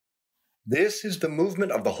This is the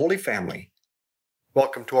movement of the Holy Family.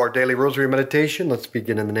 Welcome to our daily Rosary Meditation. Let's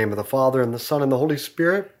begin in the name of the Father, and the Son, and the Holy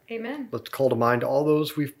Spirit. Amen. Let's call to mind all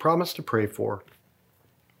those we've promised to pray for.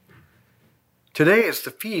 Today is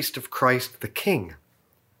the feast of Christ the King.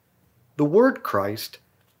 The word Christ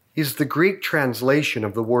is the Greek translation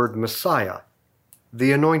of the word Messiah,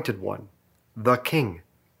 the Anointed One, the King.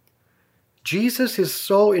 Jesus is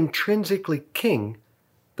so intrinsically King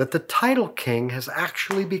that the title King has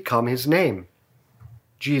actually become his name,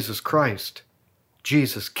 Jesus Christ,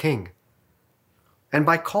 Jesus King. And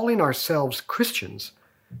by calling ourselves Christians,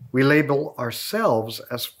 we label ourselves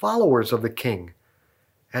as followers of the King,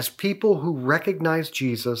 as people who recognize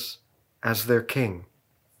Jesus as their King.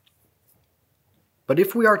 But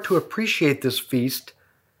if we are to appreciate this feast,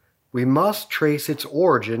 we must trace its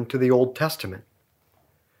origin to the Old Testament.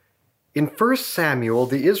 In 1 Samuel,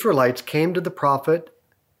 the Israelites came to the prophet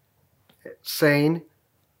saying,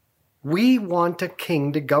 "We want a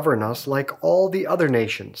king to govern us like all the other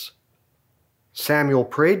nations." Samuel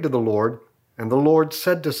prayed to the Lord, and the Lord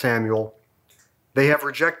said to Samuel, "They have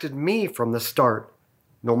rejected me from the start,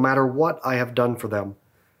 no matter what I have done for them.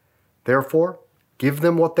 Therefore, give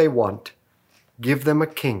them what they want. Give them a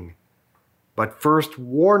king. But first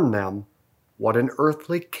warn them what an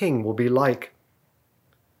earthly king will be like."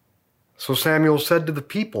 So Samuel said to the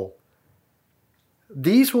people,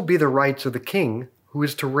 "These will be the rights of the king who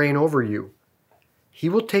is to reign over you. He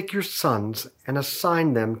will take your sons and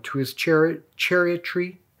assign them to his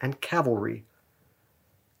chariotry and cavalry,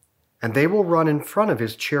 and they will run in front of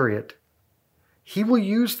his chariot. He will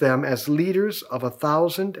use them as leaders of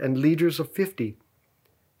 1,000 and leaders of 50.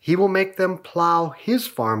 He will make them plow his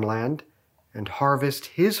farmland and harvest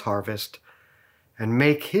his harvest, and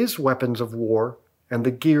make his weapons of war and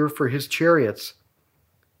the gear for his chariots.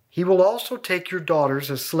 He will also take your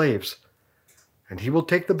daughters as slaves, and he will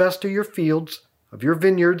take the best of your fields, of your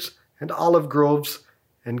vineyards and olive groves,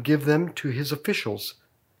 and give them to his officials,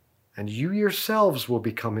 and you yourselves will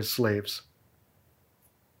become his slaves."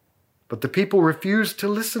 But the people refused to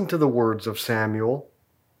listen to the words of Samuel,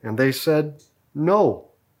 and they said, "No,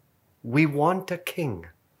 we want a king."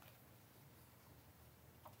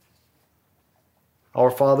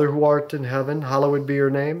 Our Father who art in heaven, hallowed be your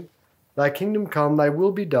name. Thy kingdom come, thy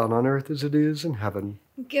will be done on earth as it is in heaven.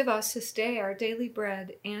 Give us this day our daily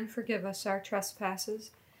bread, and forgive us our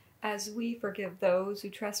trespasses, as we forgive those who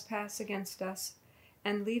trespass against us.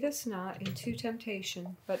 And lead us not into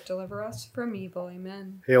temptation, but deliver us from evil.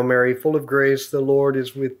 Amen. Hail Mary, full of grace, the Lord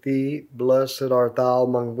is with thee. Blessed art thou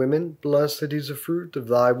among women. Blessed is the fruit of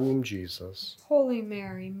thy womb, Jesus. Holy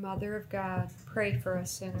Mary, Mother of God, pray for us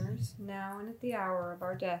sinners, now and at the hour of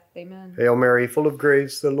our death. Amen. Hail Mary, full of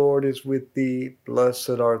grace, the Lord is with thee.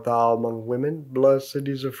 Blessed art thou among women. Blessed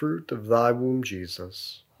is the fruit of thy womb,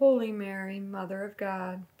 Jesus. Holy Mary, Mother of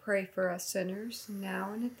God, pray for us sinners,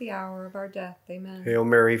 now and at the hour of our death. Amen. Hail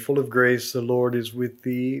Mary, full of grace, the Lord is with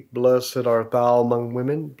thee. Blessed art thou among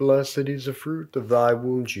women. Blessed is the fruit of thy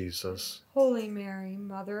womb, Jesus. Holy Mary,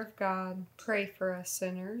 Mother of God, pray for us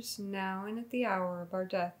sinners, now and at the hour of our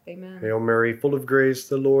death. Amen. Hail Mary, full of grace,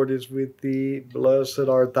 the Lord is with thee. Blessed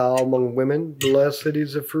art thou among women. Blessed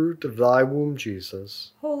is the fruit of thy womb,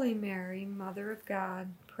 Jesus. Holy Mary, Mother of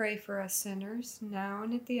God, pray for us sinners, now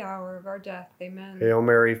and at the hour of our death. Amen. Hail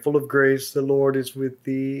Mary, full of grace, the Lord is with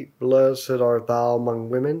thee. Blessed art thou among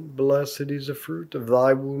women. Blessed is the fruit of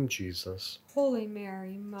thy womb, Jesus. Holy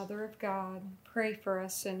Mary, Mother of God, pray for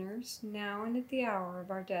us sinners, now and at the hour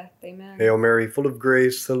of our death. Amen. Hail Mary, full of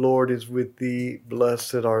grace, the Lord is with thee.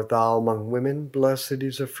 Blessed art thou among women. Blessed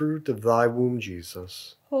is the fruit of thy womb,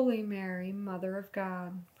 Jesus. Holy Mary, Mother of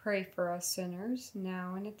God, pray for us sinners,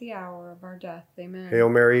 now and at the hour of our death. Amen. Hail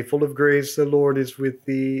Mary, full of grace, the Lord is with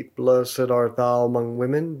thee. Blessed art thou among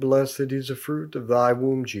women. Blessed is the fruit of thy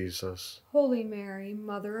womb, Jesus. Holy Mary,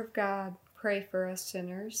 Mother of God, pray for us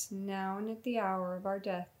sinners, now and at the hour of our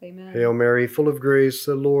death. Amen. Hail Mary, full of grace,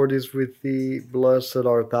 the Lord is with thee. Blessed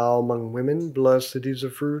art thou among women. Blessed is the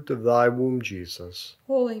fruit of thy womb, Jesus.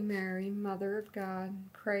 Holy Mary, Mother of God,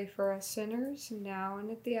 pray for us sinners, now and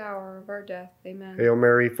at the hour of our death. Amen. Hail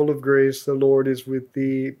Mary, full of grace, the Lord is with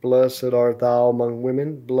thee. Blessed art thou among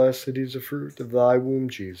women. Blessed is the fruit of thy womb,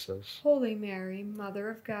 Jesus. Holy Mary, Mother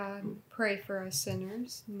of God, pray for us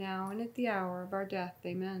sinners, now and at the hour of our death.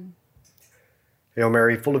 Amen. Hail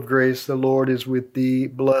Mary, full of grace, the Lord is with thee.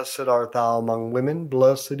 Blessed art thou among women.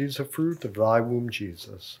 Blessed is the fruit of thy womb,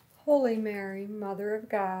 Jesus. Holy Mary, Mother of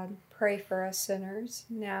God, pray for us sinners,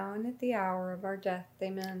 now and at the hour of our death.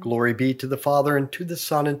 Amen. Glory be to the Father, and to the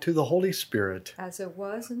Son, and to the Holy Spirit. As it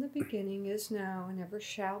was in the beginning, is now, and ever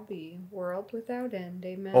shall be, world without end.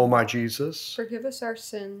 Amen. O my Jesus, forgive us our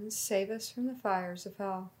sins, save us from the fires of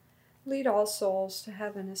hell. Lead all souls to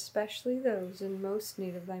heaven, especially those in most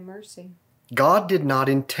need of thy mercy. God did not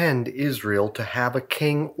intend Israel to have a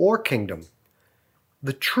king or kingdom.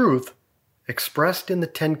 The truth expressed in the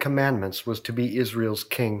Ten Commandments was to be Israel's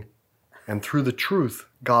king, and through the truth,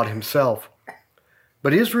 God himself.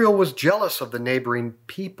 But Israel was jealous of the neighboring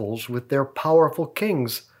peoples with their powerful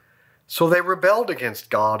kings, so they rebelled against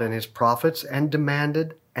God and his prophets and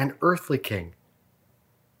demanded an earthly king.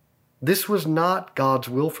 This was not God's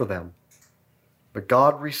will for them, but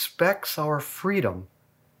God respects our freedom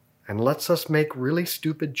and lets us make really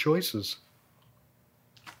stupid choices.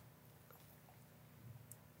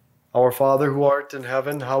 Our Father who art in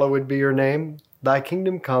heaven, hallowed be your name. Thy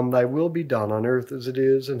kingdom come, thy will be done on earth as it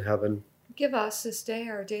is in heaven. Give us this day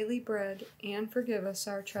our daily bread, and forgive us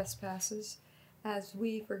our trespasses, as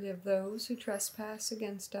we forgive those who trespass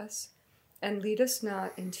against us. And lead us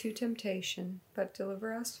not into temptation, but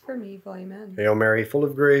deliver us from evil. Amen. Hail Mary, full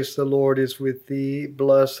of grace, the Lord is with thee.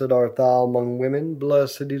 Blessed art thou among women,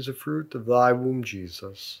 blessed is the fruit of thy womb,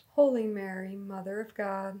 Jesus. Holy Mary, Mother of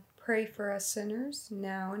God, pray for us sinners,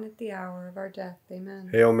 now and at the hour of our death. Amen.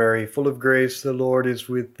 Hail Mary, full of grace, the Lord is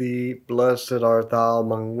with thee. Blessed art thou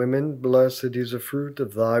among women, blessed is the fruit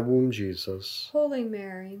of thy womb, Jesus. Holy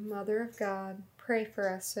Mary, Mother of God, pray for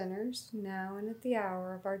us sinners, now and at the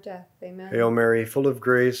hour of our death. Amen. Hail Mary, full of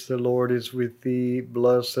grace, the Lord is with thee.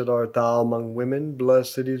 Blessed art thou among women,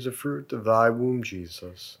 blessed is the fruit of thy womb,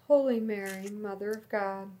 Jesus. Holy Mary, Mother of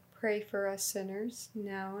God, pray for us sinners,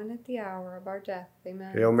 now and at the hour of our death.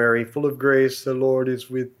 Amen. Hail Mary, full of grace, the Lord is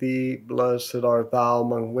with thee. Blessed art thou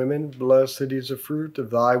among women, blessed is the fruit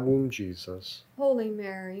of thy womb, Jesus. Holy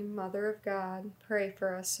Mary, Mother of God, pray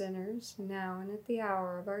for us sinners, now and at the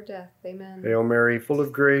hour of our death. Amen. Hail Mary, full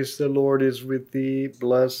of grace, the Lord is with thee.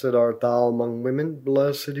 Blessed art thou among women,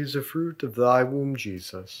 blessed is the fruit of thy womb,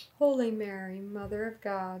 Jesus. Holy Mary, Mother of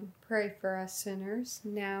God, pray for us sinners,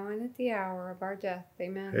 now and at the hour of our death.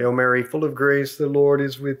 Amen. Hail Mary, full of grace, the Lord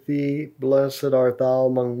is with thee. Blessed art thou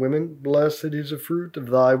among women, blessed is the fruit of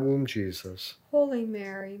thy womb, Jesus. Holy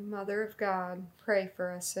Mary, Mother of God, pray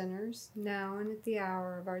for us sinners, now and at the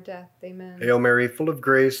hour of our death. Amen. Hail Mary, full of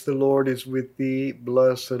grace, the Lord is with thee.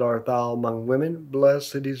 Blessed art thou among women,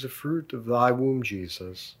 blessed is the fruit of thy womb,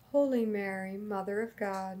 Jesus. Holy Mary, Mother of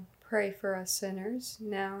God, pray for us sinners,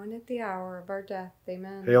 now and at the hour of our death.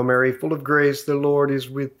 Amen. Hail Mary, full of grace, the Lord is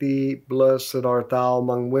with thee. Blessed art thou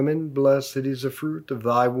among women, blessed is the fruit of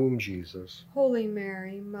thy womb, Jesus. Holy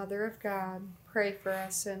Mary, Mother of God, pray for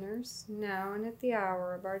us sinners, now and at the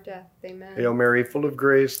hour of our death. Amen. Hail Mary, full of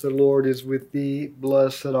grace, the Lord is with thee.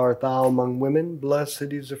 Blessed art thou among women,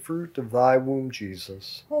 blessed is the fruit of thy womb,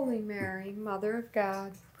 Jesus. Holy Mary, Mother of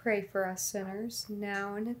God, pray for us sinners,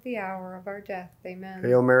 now and at the hour of our death. Amen.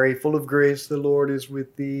 Hail Mary, full of grace, the Lord is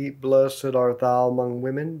with thee. Blessed art thou among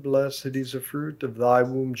women, blessed is the fruit of thy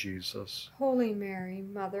womb, Jesus. Holy Mary,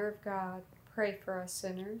 Mother of God, pray for us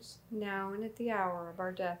sinners, now and at the hour of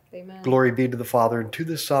our death. Amen. Glory be to the Father, and to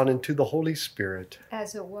the Son, and to the Holy Spirit.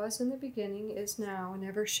 As it was in the beginning, is now, and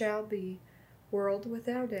ever shall be, world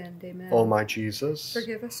without end. Amen. O my Jesus,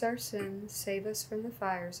 forgive us our sins, save us from the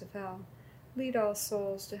fires of hell. Lead all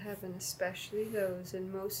souls to heaven, especially those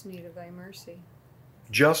in most need of thy mercy.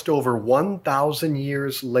 just over 1,000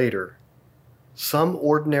 years later, some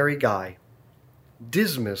ordinary guy,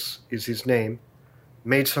 Dismas is his name,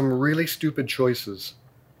 made some really stupid choices.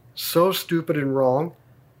 So stupid and wrong,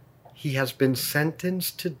 he has been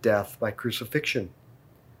sentenced to death by crucifixion.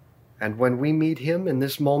 And when we meet him in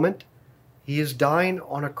this moment, he is dying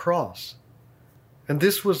on a cross. And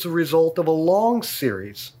this was the result of a long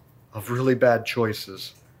series of really bad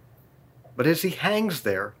choices. But as he hangs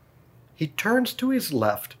there, he turns to his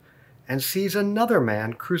left and sees another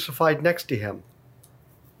man crucified next to him.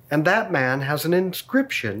 And that man has an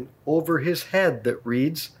inscription over his head that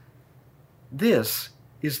reads, "This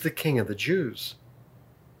is the King of the Jews."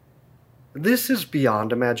 This is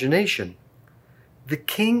beyond imagination. The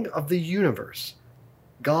King of the universe,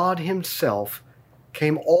 God himself,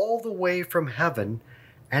 came all the way from heaven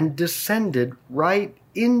and descended right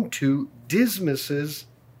into Dismas's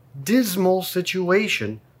dismal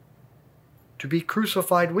situation to be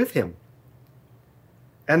crucified with him.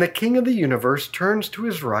 And the King of the universe turns to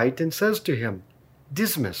his right and says to him,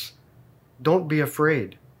 "Dismas, don't be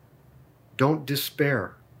afraid. Don't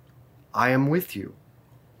despair. I am with you.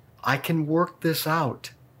 I can work this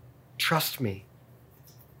out. Trust me."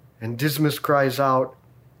 And Dismas cries out,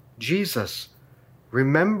 Jesus,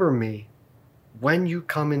 remember me when you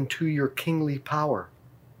come into your kingly power.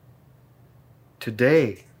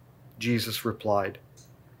 Today, Jesus replied,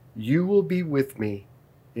 you will be with me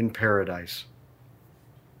in paradise.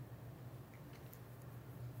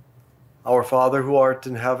 Our Father who art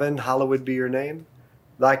in heaven, hallowed be your name.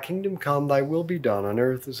 Thy kingdom come, thy will be done on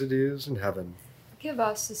earth as it is in heaven. Give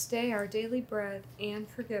us this day our daily bread, and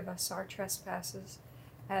forgive us our trespasses,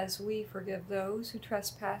 as we forgive those who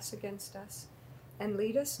trespass against us. And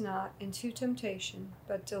lead us not into temptation,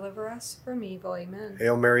 but deliver us from evil. Amen.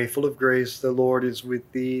 Hail Mary, full of grace, the Lord is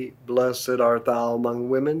with thee. Blessed art thou among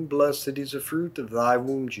women, blessed is the fruit of thy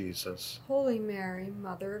womb, Jesus. Holy Mary,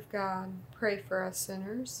 Mother of God, pray for us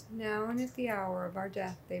sinners, now and at the hour of our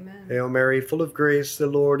death. Amen. Hail Mary, full of grace, the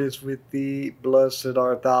Lord is with thee. Blessed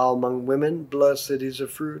art thou among women, blessed is the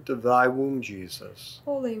fruit of thy womb, Jesus.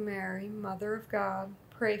 Holy Mary, Mother of God,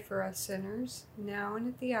 pray for us sinners, now and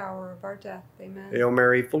at the hour of our death. Amen. Hail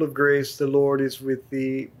Mary, full of grace, the Lord is with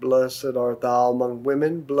thee. Blessed art thou among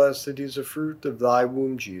women, blessed is the fruit of thy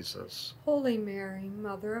womb, Jesus. Holy Mary,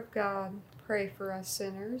 Mother of God, pray for us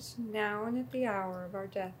sinners, now and at the hour of our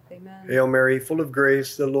death. Amen. Hail Mary, full of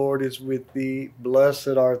grace, the Lord is with thee.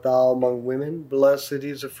 Blessed art thou among women, blessed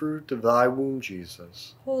is the fruit of thy womb,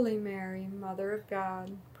 Jesus. Holy Mary, Mother of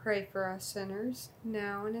God, pray for us sinners,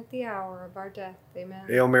 now and at the hour of our death. Amen.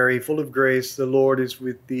 Hail Mary, full of grace, the Lord is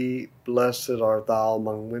with thee. Blessed art thou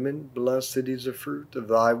among women, blessed is the fruit of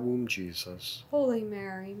thy womb, Jesus. Holy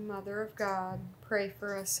Mary, Mother of God, pray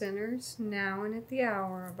for us sinners, now and at the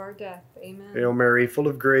hour of our death. Amen. Hail Mary, full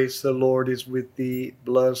of grace, the Lord is with thee.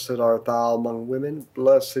 Blessed art thou among women,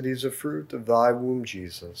 blessed is the fruit of thy womb,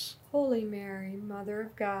 Jesus. Holy Mary, Mother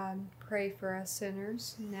of God, pray for us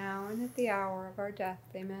sinners, now and at the hour of our death.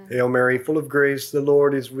 Amen. Hail Mary, full of grace, the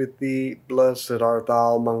Lord is with thee. Blessed art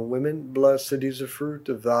thou among women, blessed is the fruit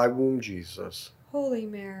of thy womb, Jesus. Holy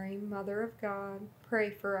Mary, Mother of God, pray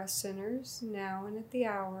for us sinners, now and at the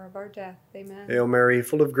hour of our death. Amen. Hail Mary,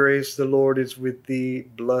 full of grace, the Lord is with thee.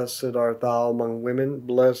 Blessed art thou among women,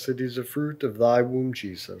 blessed is the fruit of thy womb,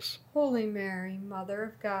 Jesus. Holy Mary, Mother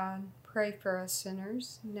of God, pray for us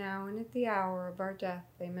sinners, now and at the hour of our death.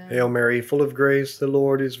 Amen. Hail Mary, full of grace, the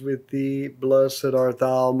Lord is with thee. Blessed art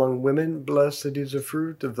thou among women, blessed is the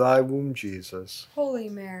fruit of thy womb, Jesus. Holy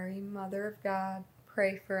Mary, Mother of God,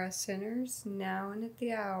 pray for us sinners, now and at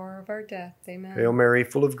the hour of our death. Amen. Hail Mary,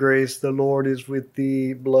 full of grace, the Lord is with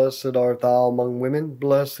thee. Blessed art thou among women,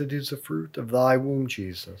 blessed is the fruit of thy womb,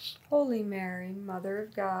 Jesus. Holy Mary, Mother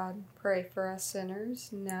of God, pray for us sinners,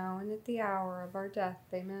 now and at the hour of our death.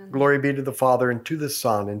 Amen. Glory be to the Father, and to the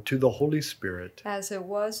Son, and to the Holy Spirit. As it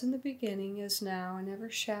was in the beginning, is now, and ever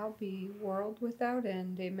shall be, world without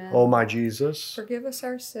end. Amen. O my Jesus, forgive us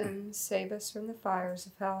our sins, save us from the fires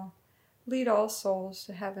of hell. Lead all souls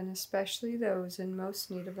to heaven, especially those in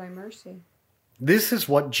most need of thy mercy. this is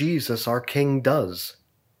what Jesus, our King, does.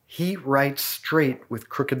 He writes straight with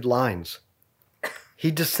crooked lines. He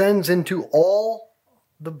descends into all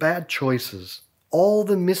the bad choices, all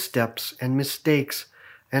the missteps and mistakes,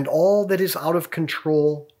 and all that is out of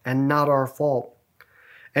control and not our fault.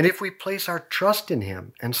 And if we place our trust in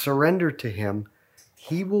him and surrender to him,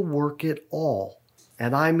 he will work it all,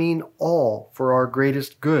 and I mean all, for our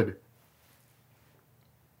greatest good.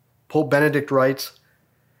 Pope Benedict writes,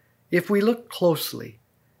 if we look closely,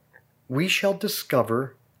 we shall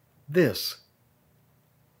discover this,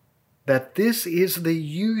 that this is the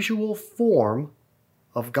usual form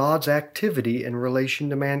of God's activity in relation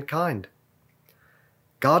to mankind.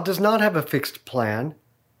 God does not have a fixed plan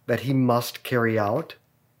that he must carry out.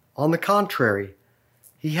 On the contrary,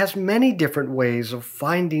 he has many different ways of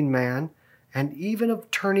finding man and even of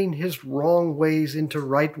turning his wrong ways into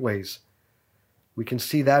right ways. We can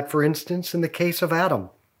see that, for instance, in the case of Adam,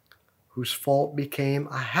 whose fault became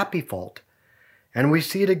a happy fault, and we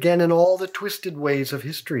see it again in all the twisted ways of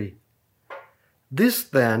history. This,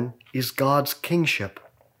 then, is God's kingship,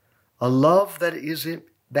 a love that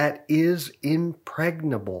is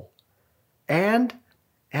impregnable, and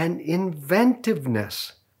an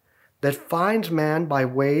inventiveness that finds man by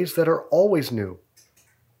ways that are always new.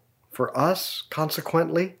 For us,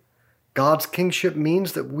 consequently, God's kingship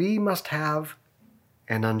means that we must have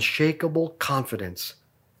an unshakable confidence.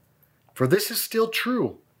 For this is still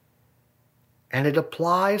true, and it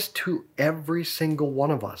applies to every single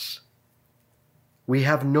one of us. We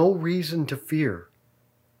have no reason to fear.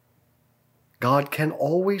 God can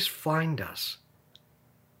always find us.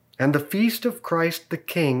 And the feast of Christ the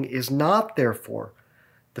King is not, therefore,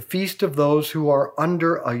 the feast of those who are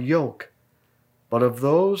under a yoke, but of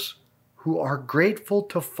those who are grateful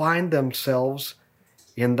to find themselves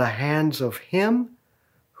in the hands of him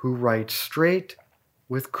who writes straight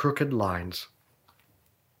with crooked lines.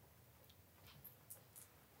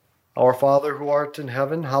 Our Father who art in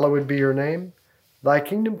heaven, hallowed be your name. Thy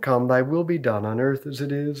kingdom come, thy will be done on earth as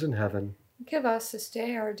it is in heaven. Give us this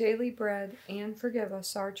day our daily bread, and forgive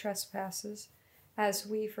us our trespasses, as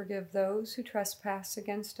we forgive those who trespass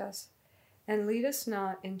against us. And lead us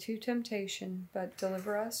not into temptation, but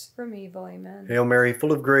deliver us from evil. Amen. Hail Mary,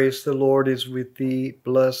 full of grace, the Lord is with thee.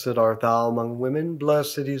 Blessed art thou among women.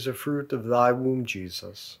 Blessed is the fruit of thy womb,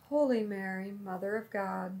 Jesus. Holy Mary, Mother of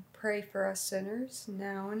God, pray for us sinners,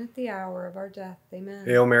 now and at the hour of our death. Amen.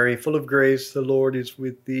 Hail Mary, full of grace, the Lord is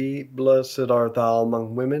with thee. Blessed art thou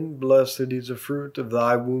among women. Blessed is the fruit of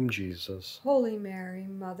thy womb, Jesus. Holy Mary,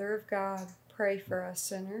 Mother of God, pray for us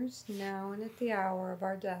sinners, now and at the hour of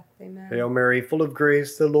our death. Amen. Hail Mary, full of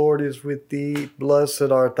grace, the Lord is with thee.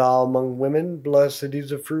 Blessed art thou among women. Blessed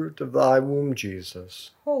is the fruit of thy womb,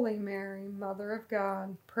 Jesus. Holy Mary, Mother of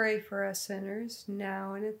God, pray for us sinners,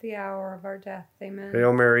 now and at the hour of our death. Amen.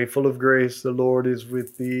 Hail Mary, full of grace, the Lord is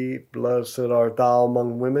with thee. Blessed art thou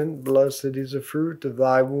among women. Blessed is the fruit of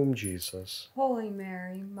thy womb, Jesus. Holy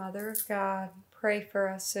Mary, Mother of God, pray for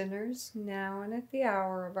us sinners, now and at the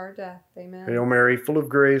hour of our death. Amen. Hail Mary, full of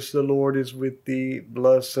grace, the Lord is with thee.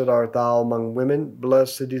 Blessed art thou among women.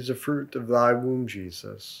 Blessed is the fruit of thy womb,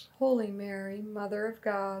 Jesus. Holy Mary, Mother of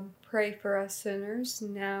God, pray for us sinners,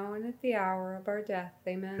 now and at the hour of our death.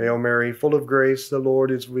 Amen. Hail Mary, full of grace, the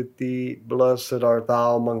Lord is with thee. Blessed art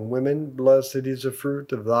thou among women. Blessed is the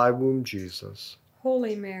fruit of thy womb, Jesus.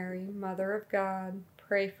 Holy Mary, Mother of God,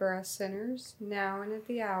 pray for us sinners, now and at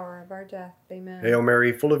the hour of our death. Amen. Hail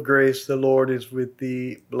Mary, full of grace, the Lord is with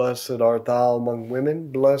thee. Blessed art thou among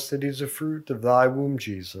women. Blessed is the fruit of thy womb,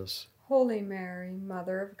 Jesus. Holy Mary,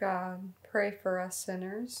 Mother of God, pray for us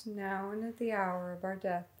sinners, now and at the hour of our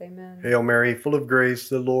death. Amen. Hail Mary, full of grace,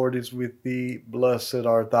 the Lord is with thee. Blessed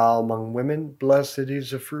art thou among women. Blessed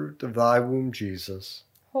is the fruit of thy womb, Jesus.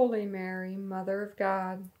 Holy Mary, Mother of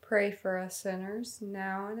God, pray for us sinners,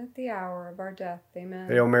 now and at the hour of our death. Amen.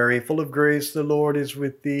 Hail Mary, full of grace, the Lord is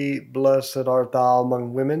with thee. Blessed art thou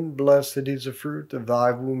among women. Blessed is the fruit of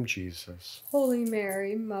thy womb, Jesus. Holy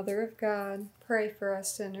Mary, Mother of God, pray for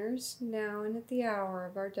us sinners, now and at the hour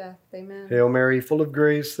of our death. Amen. Hail Mary, full of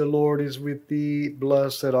grace, the Lord is with thee.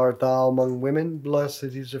 Blessed art thou among women. Blessed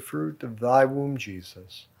is the fruit of thy womb,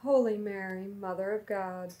 Jesus. Holy Mary, Mother of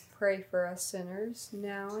God, pray for us sinners,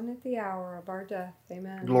 now and at the hour of our death.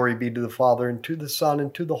 Amen. Glory be to the Father, and to the Son,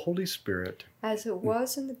 and to the Holy Spirit. As it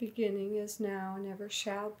was in the beginning, is now, and ever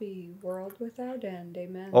shall be, world without end.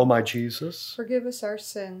 Amen. O my Jesus, forgive us our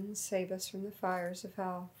sins, save us from the fires of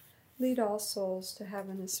hell. Lead all souls to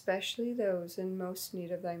heaven, especially those in most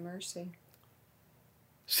need of thy mercy.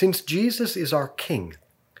 since Jesus is our King,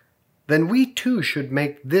 then we too should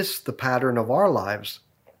make this the pattern of our lives,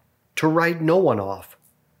 to write no one off,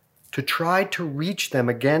 to try to reach them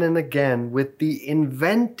again and again with the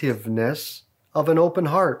inventiveness of an open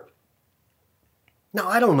heart. Now,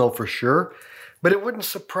 I don't know for sure, but it wouldn't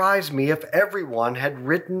surprise me if everyone had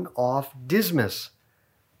written off Dismas.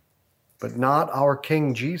 But not our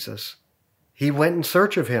King Jesus. He went in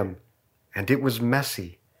search of him, and it was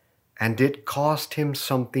messy, and it cost him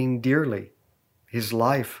something dearly, his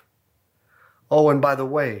life. Oh, and by the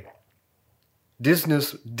way,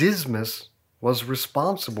 Dismas was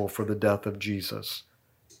responsible for the death of Jesus,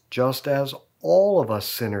 just as all of us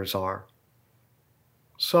sinners are.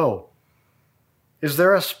 So, is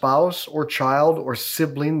there a spouse or child or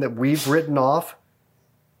sibling that we've written off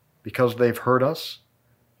because they've hurt us?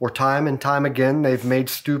 Or time and time again they've made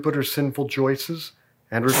stupid or sinful choices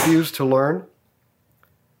and refused to learn?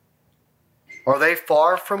 Are they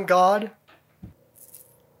far from God?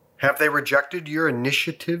 Have they rejected your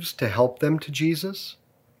initiatives to help them to Jesus?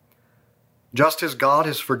 Just as God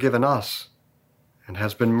has forgiven us and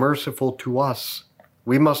has been merciful to us,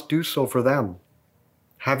 we must do so for them.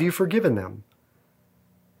 Have you forgiven them?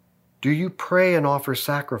 Do you pray and offer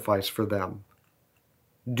sacrifice for them?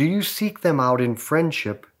 Do you seek them out in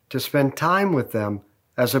friendship to spend time with them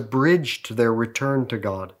as a bridge to their return to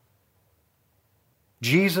God?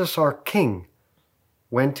 Jesus, our King,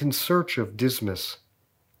 went in search of Dismas,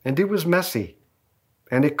 and it was messy,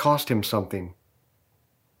 and it cost him something.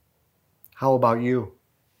 How about you?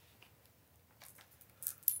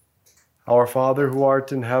 Our Father who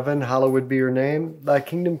art in heaven, hallowed be your name. Thy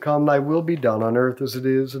kingdom come, thy will be done on earth as it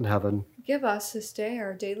is in heaven. Give us this day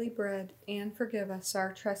our daily bread, and forgive us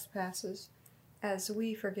our trespasses, as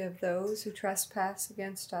we forgive those who trespass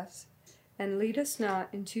against us. And lead us not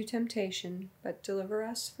into temptation, but deliver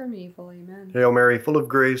us from evil. Amen. Hail Mary, full of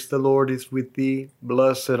grace, the Lord is with thee.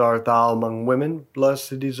 Blessed art thou among women.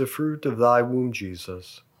 Blessed is the fruit of thy womb,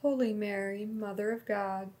 Jesus. Holy Mary, Mother of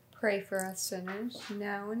God, pray for us sinners,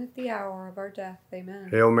 now and at the hour of our death. Amen.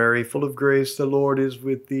 Hail Mary, full of grace, the Lord is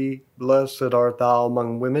with thee. Blessed art thou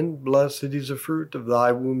among women. Blessed is the fruit of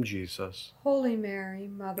thy womb, Jesus. Holy Mary,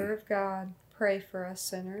 Mother of God, pray for us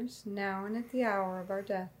sinners, now and at the hour of our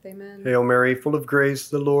death. Amen. Hail Mary, full of grace,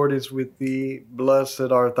 the Lord is with thee.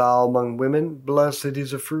 Blessed art thou among women. Blessed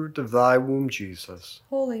is the fruit of thy womb, Jesus.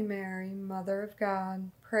 Holy Mary, Mother of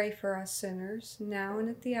God, pray for us sinners, now and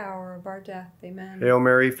at the hour of our death. Amen. Hail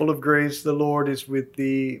Mary, full of grace, the Lord is with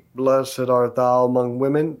thee. Blessed art thou among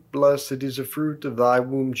women. Blessed is the fruit of thy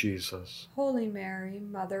womb, Jesus. Holy Mary,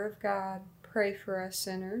 Mother of God, pray for us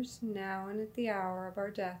sinners, now and at the hour of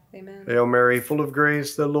our death. Amen. Hail Mary, full of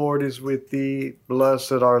grace, the Lord is with thee.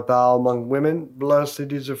 Blessed art thou among women.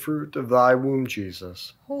 Blessed is the fruit of thy womb,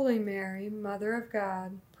 Jesus. Holy Mary, Mother of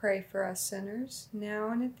God, pray for us sinners,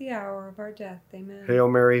 now and at the hour of our death. Amen. Hail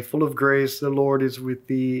Mary, full of grace, the Lord is with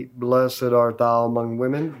thee. Blessed art thou among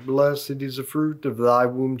women. Blessed is the fruit of thy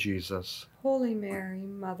womb, Jesus. Holy Mary,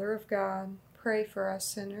 Mother of God, pray for us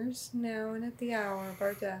sinners, now and at the hour of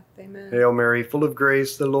our death. Amen. Hail Mary, full of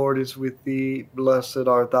grace, the Lord is with thee. Blessed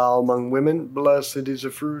art thou among women. Blessed is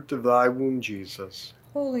the fruit of thy womb, Jesus.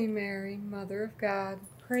 Holy Mary, Mother of God,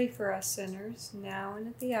 pray for us sinners, now and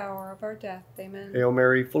at the hour of our death. Amen. Hail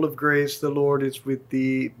Mary, full of grace, the Lord is with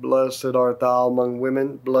thee. Blessed art thou among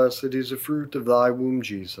women. Blessed is the fruit of thy womb,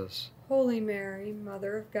 Jesus. Holy Mary,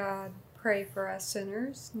 Mother of God, pray for us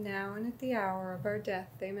sinners, now and at the hour of our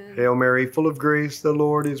death. Amen. Hail Mary, full of grace, the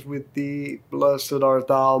Lord is with thee. Blessed art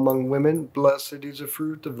thou among women. Blessed is the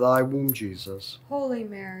fruit of thy womb, Jesus. Holy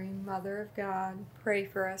Mary, Mother of God, pray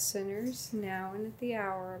for us sinners, now and at the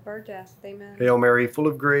hour of our death. Amen. Hail Mary, full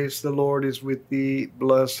of grace, the Lord is with thee.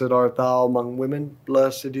 Blessed art thou among women.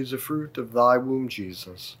 Blessed is the fruit of thy womb,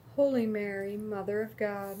 Jesus. Holy Mary, Mother of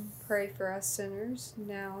God, pray for us sinners,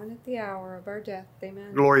 now and at the hour of our death.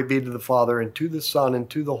 Amen. Glory be to the Father, and to the Son, and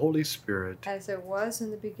to the Holy Spirit. As it was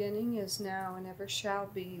in the beginning, is now, and ever shall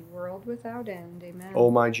be, world without end. Amen.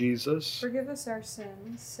 O my Jesus, forgive us our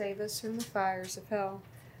sins, save us from the fires of hell.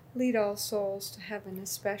 Lead all souls to heaven,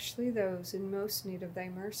 especially those in most need of thy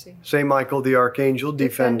mercy. Saint Michael the Archangel,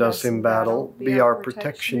 defend us in battle. Be our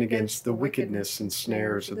protection against the wickedness and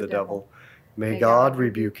snares of the devil. May God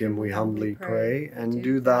rebuke him, we humbly pray. And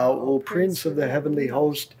do thou, O Prince of the heavenly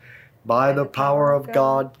host, by the power of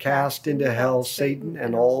God, cast into hell Satan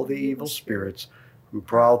and all the evil spirits who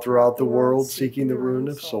prowl throughout the world seeking the ruin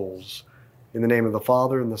of souls. In the name of the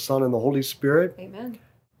Father, and the Son, and the Holy Spirit. Amen.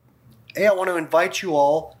 Hey, I want to invite you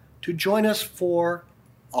all to join us for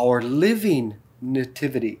our Living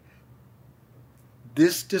Nativity.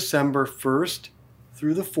 This December 1st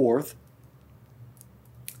through the 4th,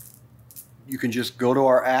 you can just go to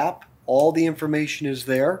our app. All the information is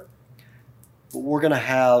there. But we're going to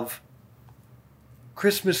have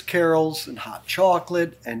Christmas carols and hot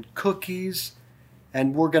chocolate and cookies.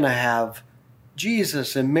 And we're going to have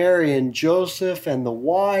Jesus and Mary and Joseph and the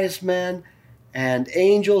wise men and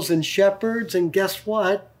angels and shepherds. And guess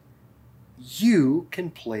what? You can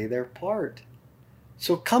play their part.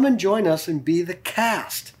 So come and join us and be the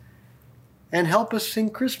cast and help us sing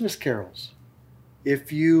Christmas carols.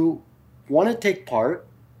 If you want to take part,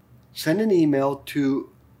 send an email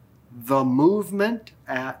to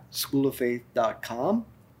themovement@schooloffaith.com.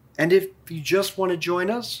 And if you just want to join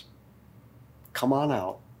us, come on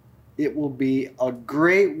out. It will be a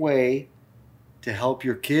great way to help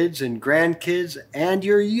your kids and grandkids and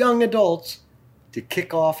your young adults to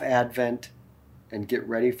kick off Advent and get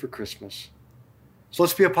ready for Christmas. So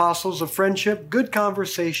let's be apostles of friendship, good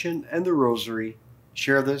conversation, and the rosary.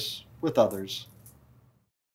 Share this with others.